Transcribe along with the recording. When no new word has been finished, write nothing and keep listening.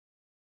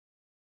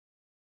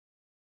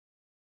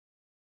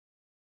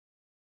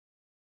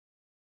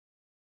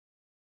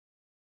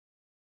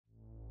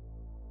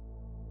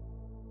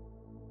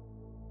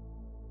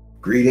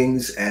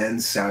Greetings and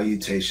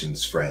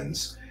salutations,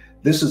 friends.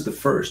 This is the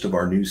first of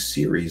our new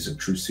series of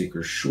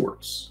Truthseekers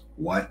shorts.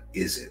 What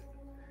is it?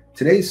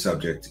 Today's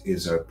subject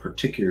is a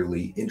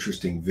particularly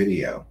interesting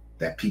video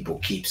that people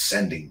keep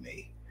sending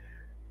me.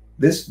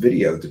 This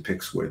video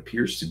depicts what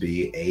appears to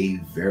be a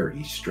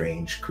very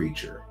strange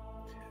creature.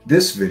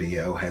 This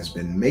video has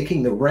been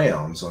making the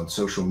rounds on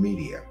social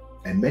media,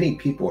 and many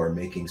people are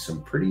making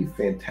some pretty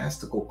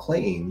fantastical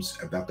claims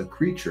about the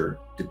creature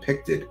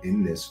depicted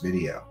in this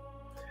video.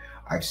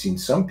 I've seen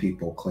some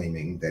people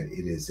claiming that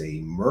it is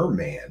a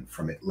merman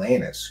from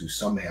Atlantis who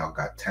somehow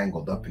got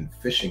tangled up in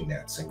fishing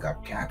nets and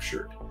got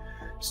captured.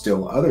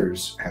 Still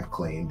others have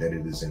claimed that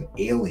it is an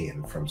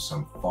alien from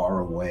some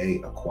faraway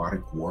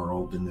aquatic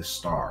world in the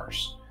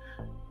stars.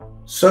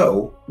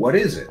 So, what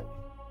is it?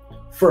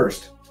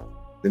 First,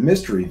 the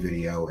mystery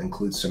video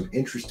includes some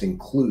interesting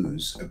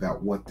clues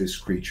about what this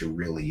creature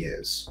really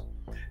is.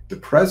 The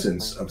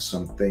presence of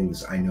some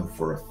things I know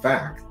for a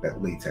fact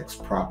that latex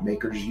prop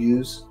makers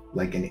use,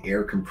 like an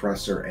air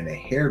compressor and a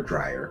hair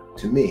dryer,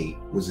 to me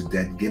was a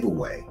dead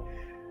giveaway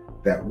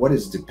that what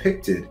is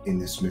depicted in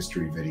this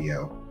mystery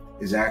video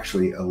is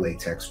actually a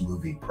latex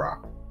movie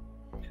prop.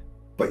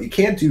 But you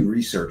can't do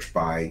research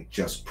by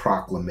just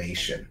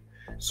proclamation,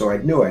 so I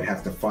knew I'd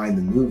have to find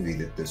the movie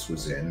that this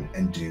was in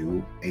and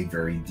do a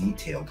very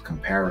detailed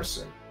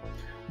comparison.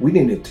 We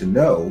needed to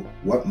know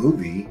what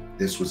movie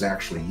this was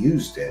actually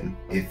used in,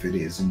 if it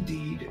is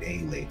indeed a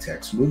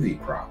latex movie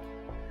prop.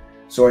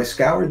 So I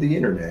scoured the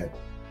internet,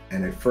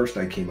 and at first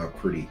I came up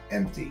pretty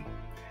empty,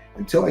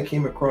 until I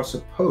came across a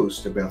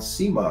post about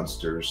sea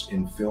monsters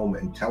in film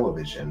and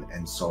television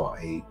and saw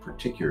a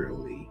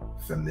particularly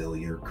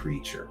familiar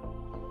creature.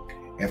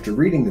 After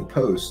reading the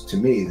post, to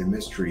me, the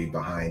mystery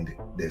behind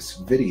this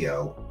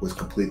video was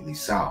completely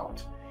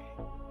solved.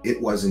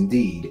 It was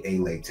indeed a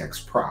latex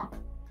prop,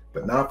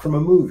 but not from a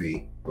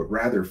movie, but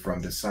rather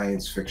from the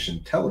science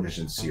fiction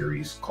television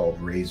series called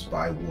Raised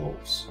by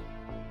Wolves.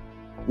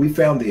 We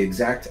found the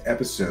exact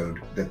episode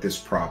that this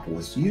prop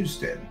was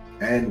used in,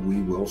 and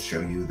we will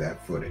show you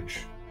that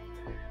footage.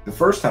 The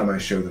first time I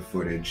show the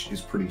footage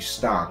is pretty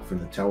stock from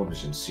the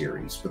television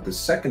series, but the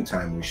second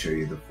time we show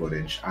you the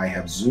footage, I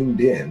have zoomed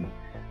in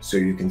so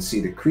you can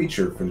see the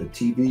creature from the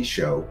TV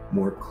show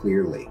more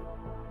clearly.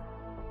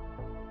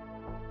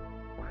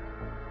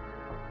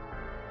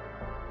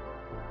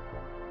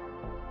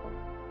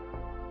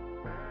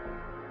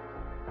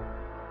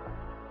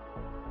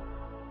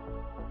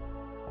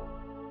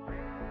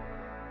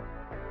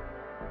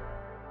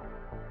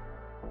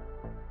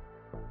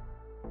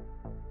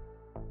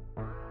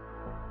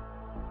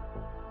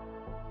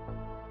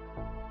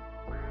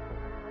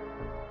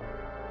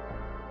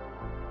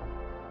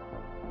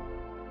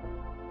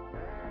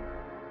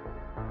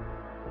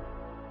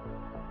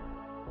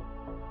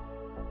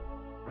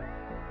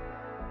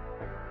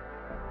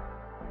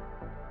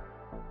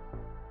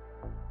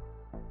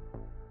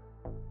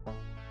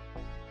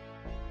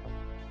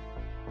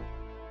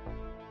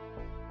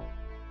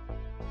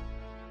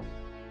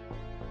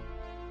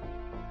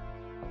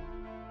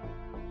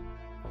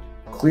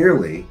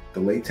 Clearly, the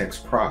latex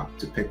prop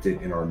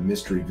depicted in our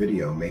mystery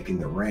video making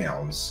the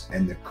rounds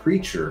and the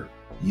creature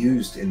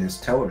used in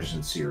this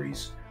television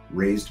series,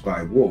 Raised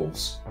by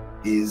Wolves,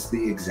 is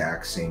the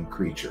exact same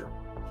creature.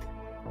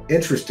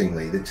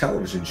 Interestingly, the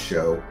television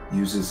show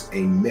uses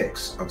a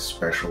mix of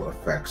special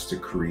effects to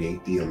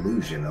create the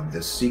illusion of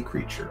this sea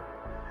creature.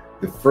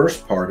 The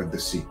first part of the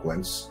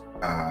sequence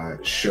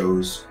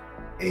shows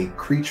a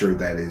creature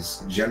that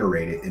is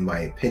generated, in my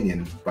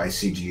opinion, by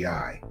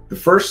CGI. The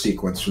first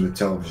sequence from the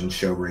television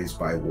show Raised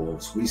by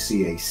Wolves, we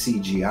see a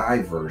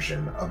CGI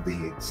version of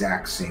the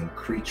exact same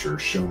creature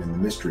shown in the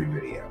mystery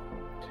video.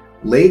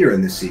 Later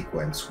in the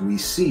sequence, we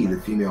see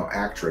the female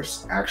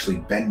actress actually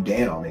bend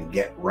down and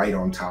get right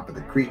on top of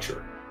the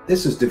creature.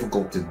 This is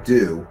difficult to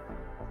do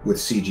with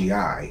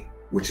CGI,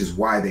 which is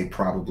why they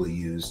probably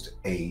used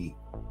a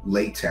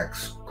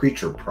latex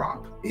creature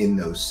prop in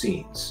those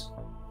scenes.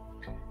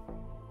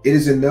 It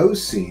is in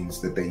those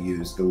scenes that they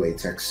use the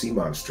latex sea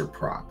monster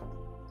prop,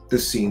 the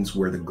scenes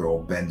where the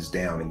girl bends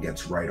down and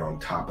gets right on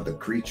top of the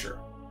creature.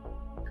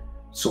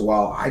 So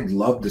while I'd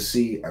love to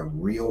see a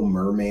real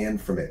merman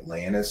from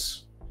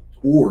Atlantis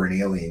or an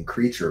alien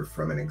creature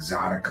from an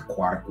exotic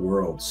aquatic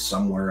world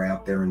somewhere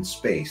out there in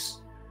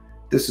space,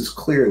 this is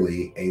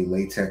clearly a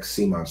latex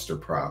sea monster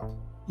prop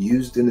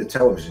used in the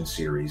television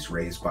series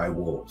Raised by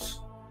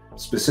Wolves,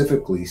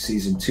 specifically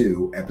Season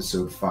 2,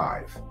 Episode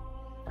 5.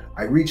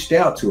 I reached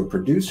out to a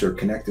producer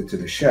connected to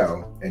the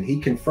show, and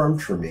he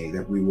confirmed for me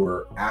that we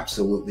were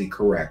absolutely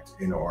correct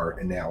in our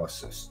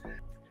analysis.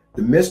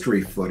 The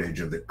mystery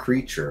footage of the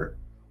creature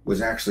was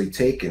actually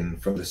taken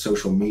from the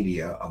social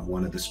media of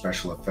one of the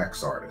special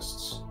effects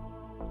artists.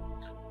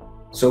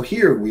 So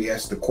here we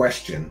ask the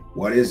question,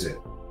 what is it?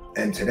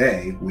 And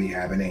today we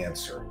have an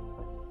answer.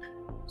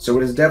 So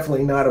it is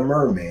definitely not a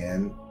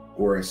merman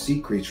or a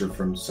sea creature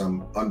from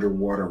some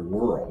underwater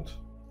world.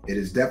 It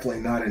is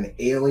definitely not an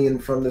alien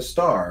from the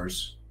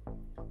stars.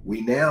 We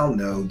now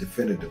know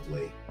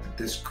definitively that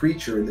this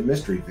creature in the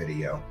mystery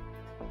video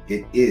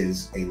It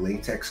is a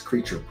latex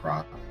creature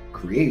prop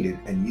created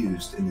and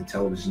used in the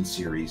television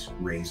series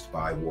Raised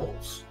by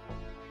Wolves.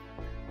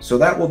 So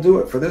that will do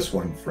it for this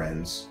one,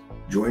 friends.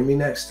 Join me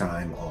next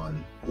time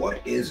on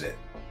What Is It?